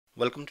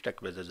Welcome to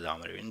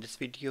TechbrothersIT. In this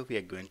video, we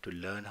are going to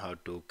learn how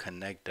to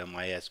connect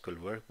MySQL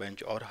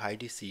Workbench or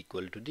Heidi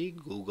SQL to the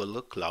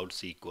Google Cloud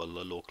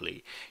SQL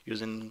locally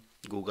using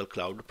Google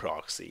Cloud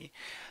Proxy.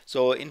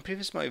 So in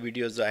previous my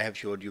videos, I have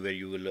showed you where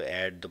you will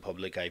add the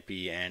public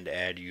IP and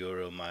add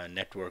your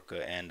network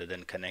and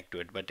then connect to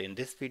it. But in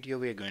this video,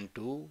 we are going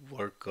to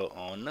work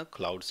on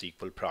Cloud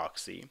SQL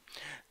Proxy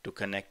to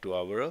connect to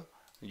our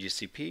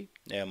GCP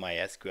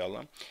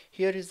MySQL.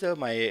 Here is a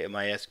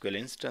MySQL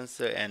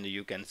instance, and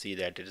you can see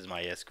that it is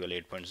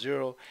MySQL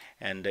 8.0.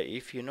 And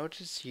if you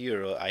notice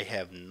here, I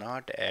have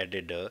not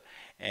added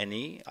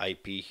any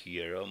IP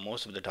here.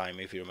 Most of the time,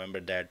 if you remember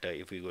that,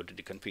 if we go to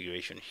the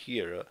configuration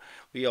here,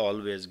 we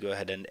always go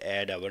ahead and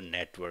add our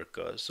network,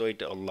 so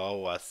it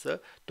allow us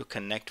to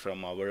connect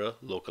from our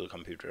local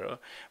computer.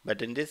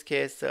 But in this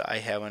case, I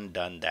haven't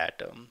done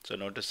that. So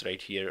notice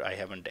right here, I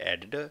haven't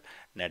added a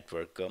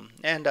network,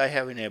 and I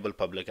have enabled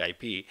public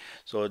IP.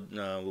 So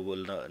we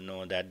will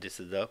know that this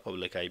is the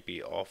public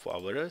IP of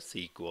our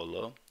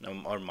SQL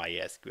or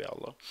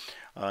MySQL.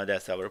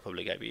 That's our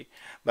public IP.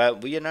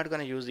 But we are not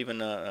going to use even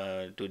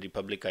to the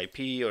public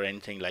IP or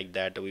anything like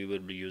that. We will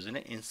be using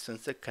an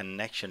instance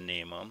connection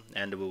name,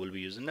 and we will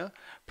be using a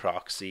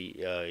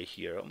proxy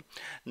here.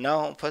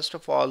 Now, first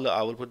of all,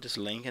 I will put this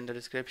link in the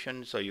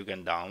description so you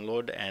can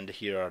download, and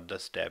here are the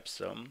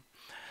steps.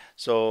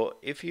 So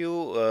if you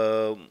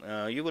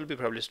you will be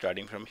probably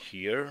starting from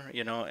here,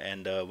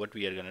 and what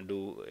we are going to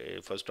do,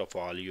 first of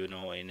all,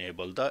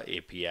 enable the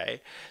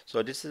API.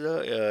 So this is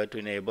to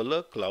enable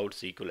a Cloud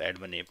SQL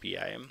Admin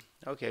API.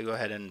 Okay, go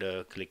ahead and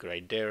click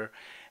right there,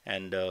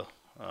 and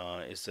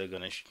it's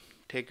going to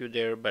take you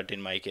there, but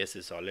in my case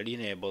it's already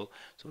enabled,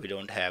 so we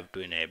don't have to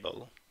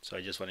enable. So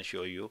I just want to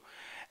show you,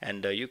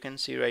 and you can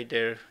see right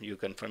there, you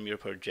confirm your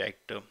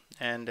project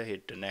and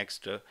hit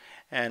next,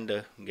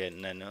 and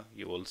again then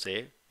you will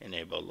say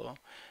enable.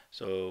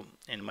 So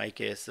in my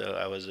case,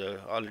 I was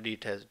already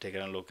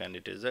taken a look, and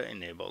it is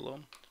enable.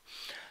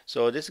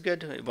 So this is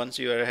good. Once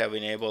you have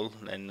enabled,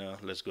 then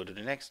let's go to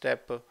the next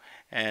step,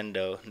 and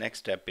next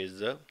step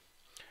is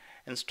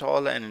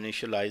install and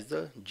initialize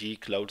the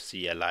G-Cloud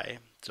CLI.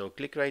 So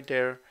click right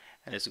there,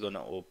 and it's going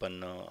to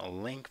open a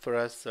link for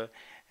us,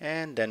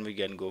 and then we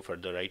can go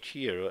further right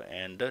here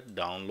and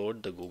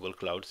download the Google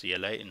Cloud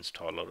CLI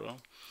installer.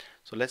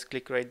 So let's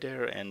click right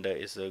there, and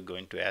it's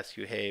going to ask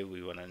you, hey,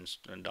 we want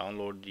to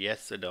download.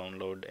 Yes,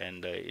 download,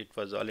 and it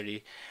was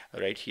already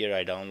right here.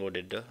 I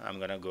downloaded. I'm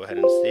gonna go ahead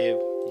and save.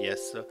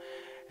 Yes,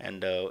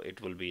 and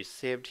it will be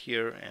saved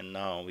here, and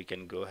now we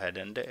can go ahead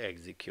and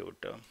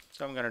execute.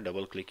 So I'm gonna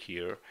double click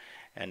here,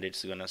 and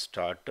it's gonna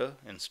start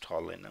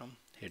installing.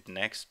 Hit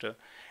next,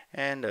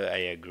 and I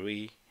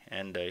agree,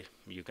 and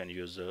you can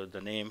use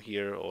the name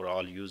here, or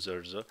all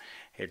users.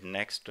 Hit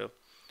next,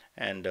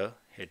 and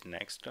hit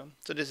next.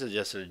 So this is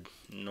just a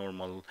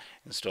normal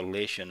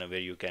installation where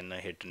you can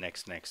hit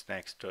next,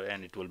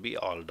 and it will be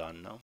all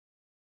done now.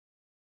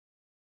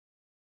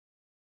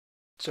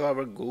 So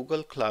our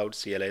Google Cloud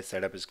CLI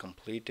setup is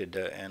completed,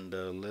 and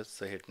let's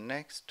hit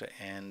next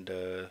and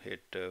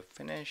hit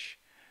finish,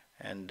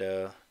 and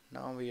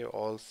now we are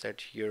all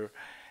set here,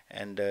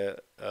 and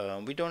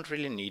we don't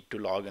really need to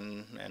log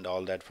in and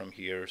all that from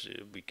here, so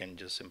we can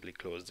just simply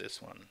close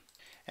this one.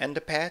 And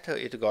the path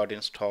it got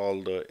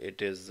installed,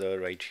 it is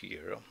right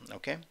here.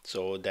 Okay,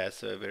 so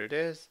that's where it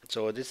is.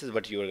 So this is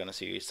what you are going to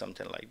see,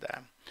 something like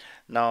that.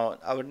 Now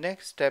our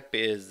next step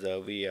is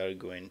we are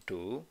going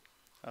to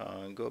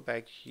go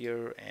back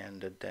here,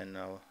 and then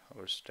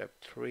our step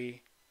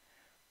 3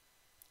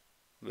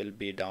 will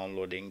be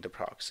downloading the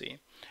proxy.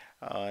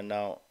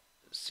 Now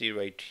see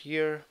right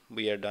here,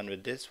 we are done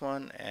with this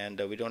one, and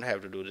we don't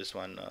have to do this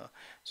one,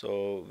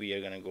 so we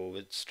are going to go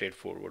with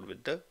straightforward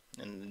with the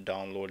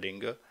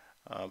downloading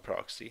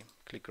proxy.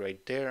 Click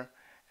right there,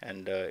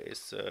 and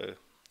it's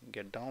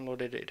get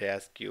downloaded. It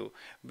asks you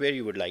where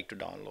you would like to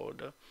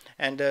download,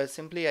 and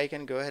simply I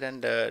can go ahead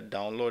and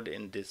download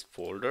in this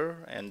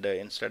folder, and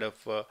instead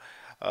of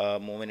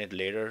moving it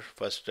later,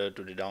 first to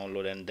the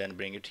download and then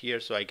bring it here,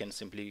 so I can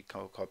simply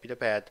copy the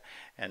path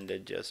and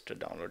just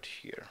download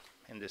here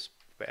in this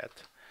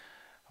path.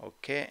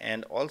 Okay,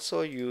 and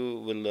also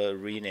you will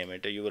rename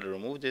it. You will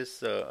remove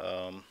this.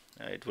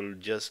 It will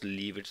just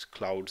leave its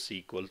Cloud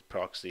SQL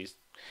proxies,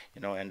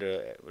 and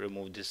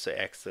remove this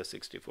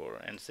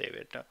x64 and save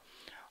it.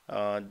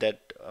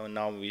 That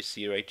now we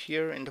see right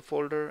here in the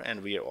folder,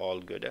 and we are all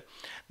good.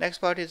 Next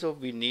part is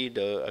we need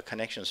a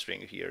connection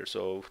string here,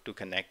 so to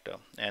connect,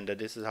 and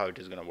this is how it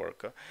is going to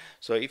work.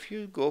 So if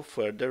you go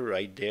further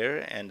right there,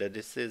 and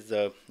this is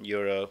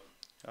your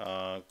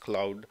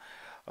Cloud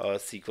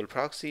SQL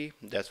proxy,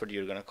 that's what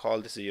you're going to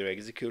call. This is your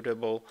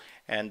executable,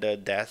 and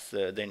that's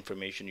the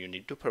information you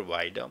need to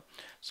provide.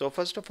 So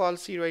first of all,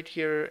 see right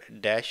here,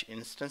 dash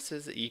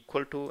instances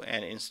equal to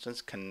an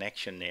instance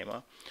connection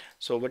name.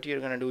 So what you're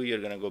going to do, you're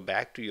going to go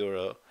back to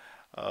your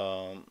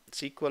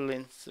MySQL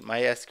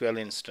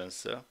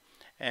instance,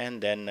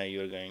 and then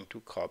you're going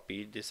to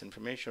copy this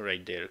information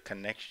right there,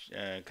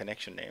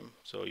 connection name.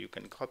 So you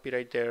can copy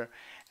right there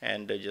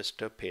and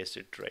just paste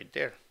it right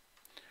there.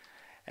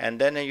 and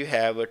then you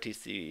have a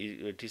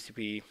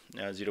TCP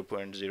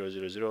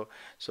 0.000.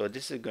 So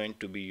this is going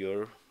to be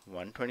your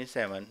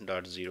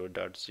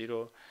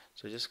 127.0.0.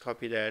 So just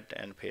copy that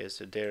and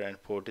paste it there,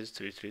 and port is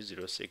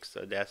 3306.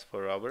 So that's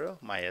for our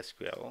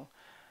MySQL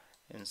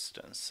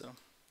instance. So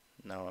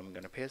now I'm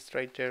gonna paste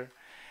right there,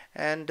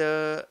 and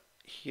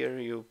here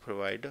you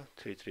provide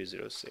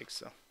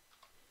 3306.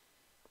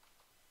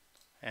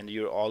 And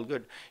you're all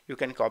good. You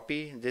can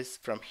copy this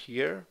from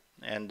here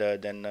and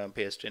then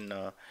paste in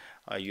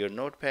your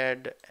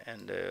notepad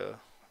and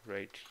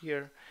right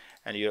here,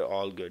 and you're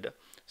all good.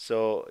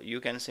 So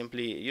you can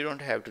simply, you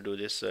don't have to do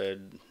this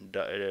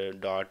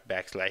dot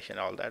backslash and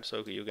all that.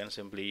 So you can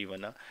simply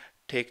even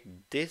take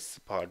this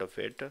part of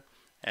it,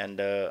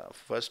 and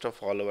first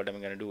of all, what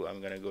I'm going to do, I'm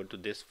going to go to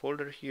this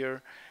folder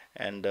here,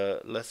 and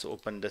let's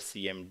open the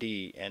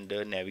CMD and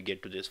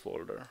navigate to this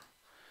folder.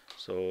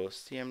 So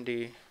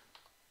CMD,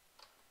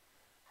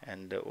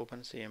 and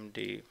open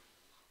CMD,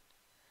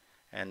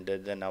 and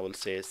then I will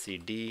say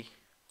CD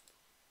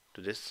to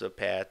this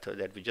path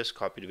that we just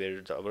copied,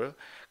 where our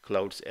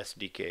Clouds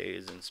SDK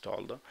is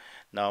installed.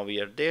 Now we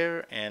are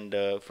there, and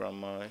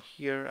from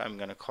here I'm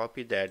gonna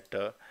copy that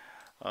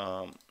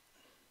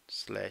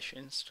slash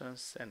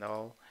instance and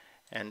all,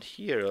 and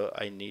here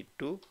I need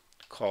to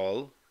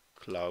call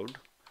cloud.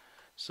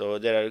 So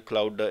there are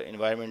cloud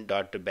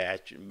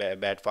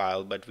environment.bat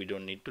file, but we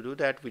don't need to do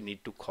that. We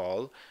need to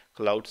call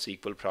cloud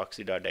SQL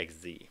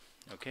proxy.xz,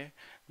 okay,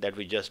 that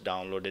we just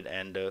downloaded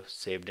and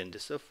saved in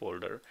this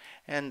folder.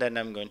 And then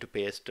I'm going to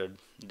paste a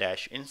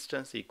dash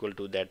instance equal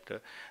to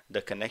that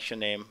the connection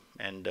name,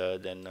 and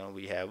then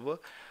we have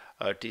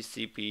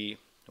TCP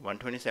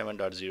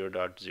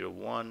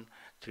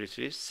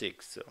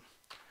 127.0.01336.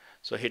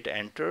 So hit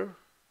enter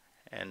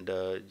and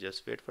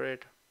just wait for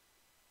it.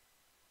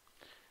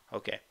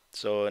 Okay,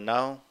 so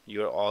now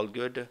you're all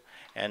good,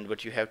 and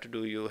what you have to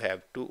do, you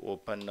have to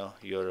open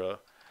your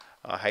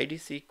Heidi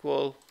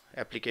SQL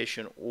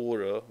application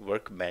or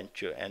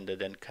Workbench and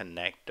then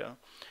connect.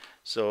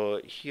 So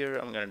here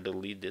I'm going to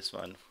delete this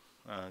one,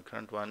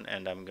 current one,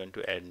 and I'm going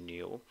to add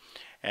new,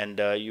 and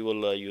you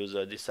will use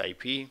this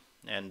IP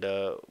and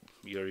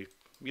your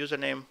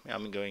username.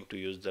 I'm going to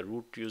use the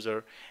root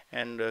user,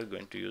 and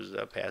going to use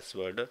the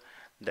password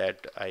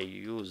that I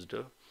used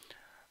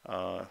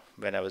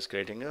when I was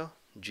creating a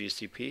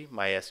GCP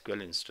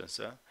MySQL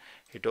instance.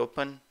 Hit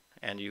open,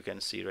 and you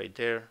can see right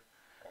there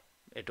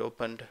it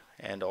opened,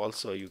 and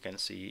also you can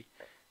see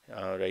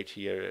right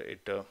here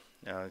it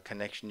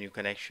connection, new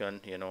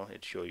connection, you know,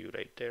 it show you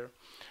right there.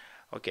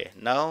 Okay,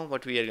 now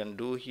what we are going to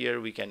do here,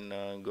 we can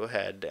go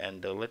ahead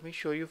and let me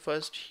show you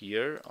first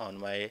here on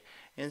my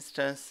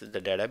instance.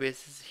 The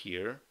database is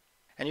here,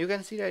 and you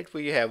can see right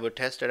we have a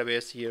test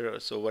database here.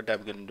 So what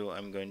I'm going to do,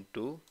 I'm going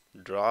to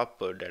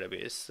drop a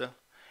database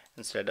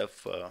instead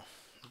of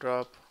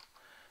drop.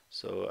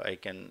 So I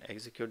can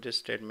execute this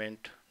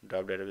statement,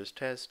 drop database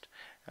test.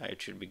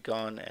 It should be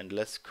gone, and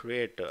let's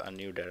create a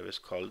new database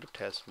called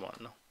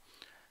test1.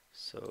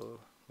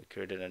 So we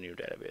created a new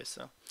database.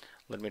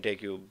 Let me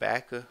take you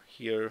back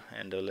here,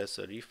 and let's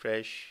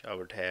refresh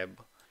our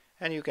tab,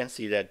 and you can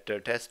see that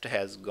test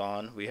has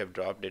gone. We have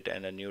dropped it,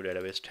 and a new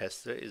database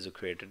test is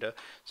created.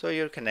 So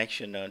your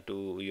connection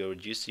to your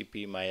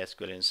GCP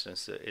MySQL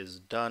instance is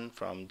done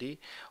from the,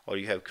 or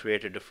you have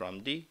created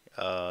from the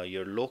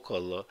your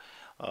local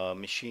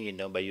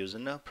machine by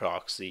using a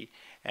proxy,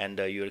 and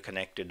you're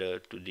connected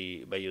to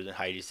the by using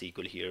Heidi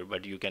SQL here.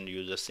 But you can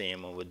use the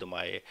same with the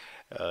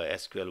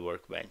MySQL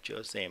Workbench.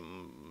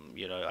 Same,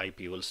 you know,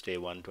 IP will stay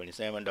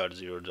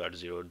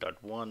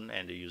 127.0.0.1,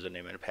 and the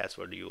username and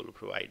password you will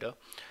provide.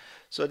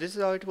 So this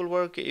is how it will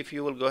work. If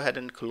you will go ahead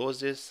and close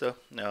this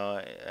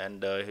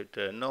and hit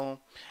no,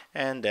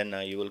 and then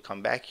you will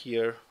come back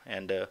here,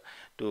 and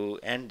to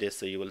end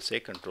this you will say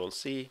Control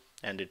C,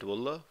 and it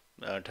will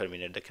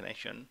terminate the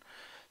connection.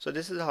 So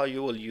this is how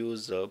you will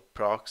use a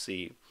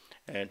proxy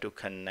to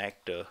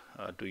connect to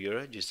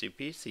your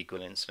GCP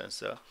SQL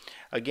instance.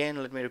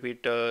 Again, let me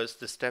repeat the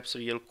steps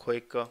real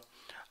quick.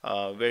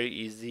 Very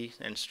easy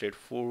and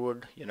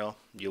straightforward. You know,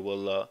 you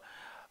will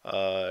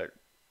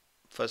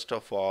first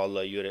of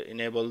all you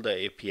enable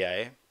the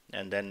API,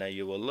 and then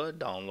you will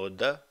download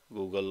the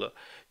Google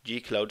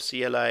G Cloud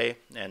CLI,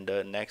 and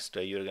next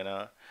you're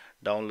gonna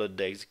download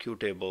the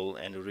executable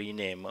and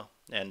rename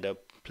and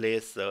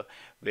place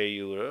where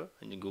your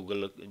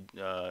Google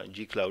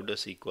G Cloud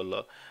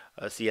SQL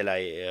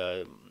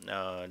CLI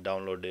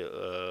download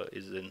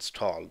is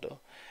installed.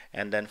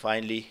 And then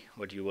finally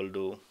what you will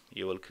do,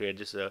 you will create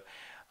this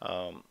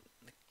um,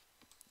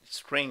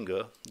 string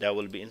that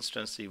will be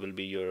instance, will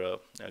be your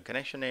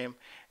connection name,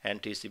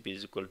 and TCP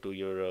is equal to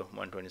your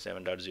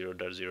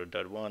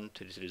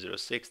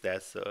 127.0.0.13306.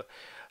 That's the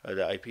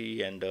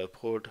IP and the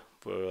port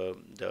for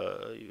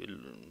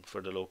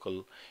the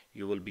local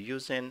you will be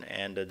using,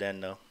 and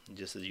then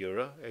this is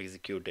your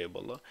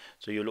executable.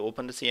 So you'll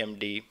open the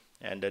CMD,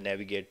 and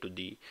navigate to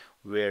the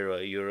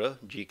where your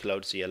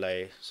gcloud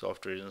CLI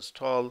software is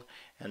installed,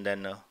 and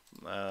then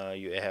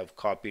you have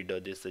copied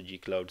this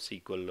gcloud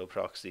SQL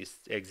proxy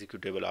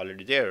executable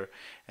already there,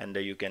 and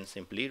you can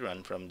simply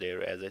run from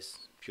there as I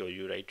show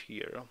you right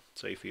here.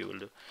 So if you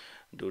will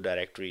do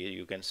directory,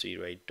 you can see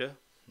right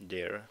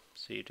there.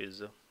 See, it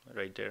is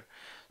right there.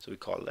 So we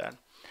call that.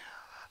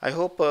 I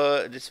hope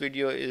this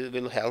video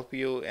will help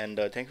you, and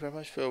thank you very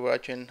much for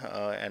watching,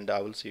 and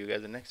I will see you guys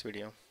in the next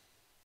video.